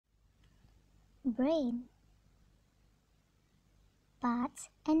Brain. Parts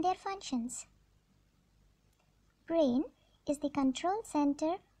and their functions. Brain is the control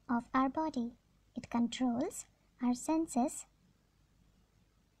center of our body. It controls our senses,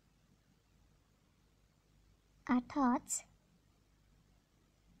 our thoughts,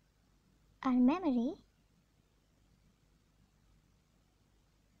 our memory,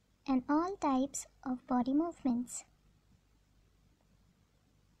 and all types of body movements.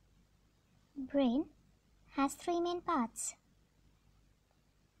 Brain has three main parts: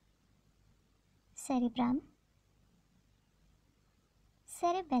 cerebrum,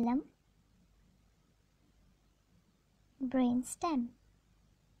 cerebellum, brainstem.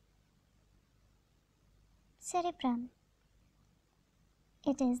 Cerebrum.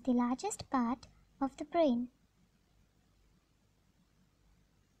 It is the largest part of the brain.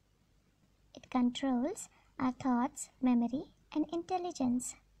 It controls our thoughts, memory, and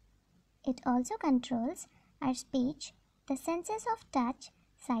intelligence. It also controls our speech, the senses of touch,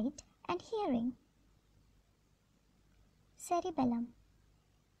 sight, and hearing. Cerebellum.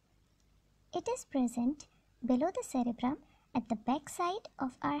 It is present below the cerebrum at the back side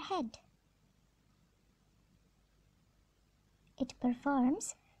of our head. It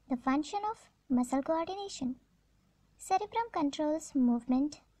performs the function of muscle coordination. Cerebrum controls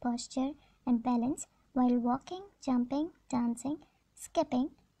movement, posture, and balance while walking, jumping, dancing,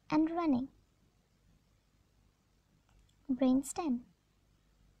 skipping, and running. Brainstem.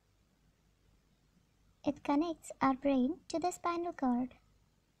 It connects our brain to the spinal cord.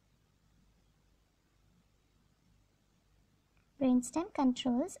 Brainstem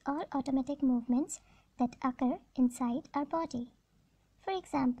controls all automatic movements that occur inside our body. For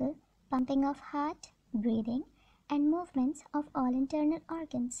example, pumping of heart, breathing, and movements of all internal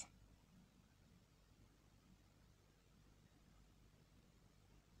organs.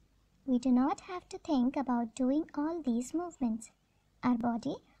 We do not have to think about doing all these movements. Our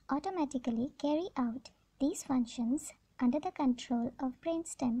body automatically carry out these functions under the control of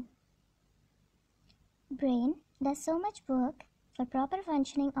brainstem. Brain does so much work for proper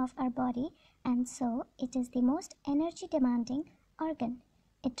functioning of our body, and so it is the most energy demanding organ.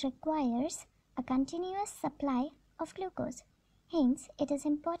 It requires a continuous supply of glucose. Hence, it is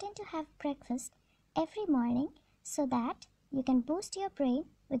important to have breakfast every morning so that you can boost your brain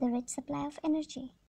with a rich supply of energy.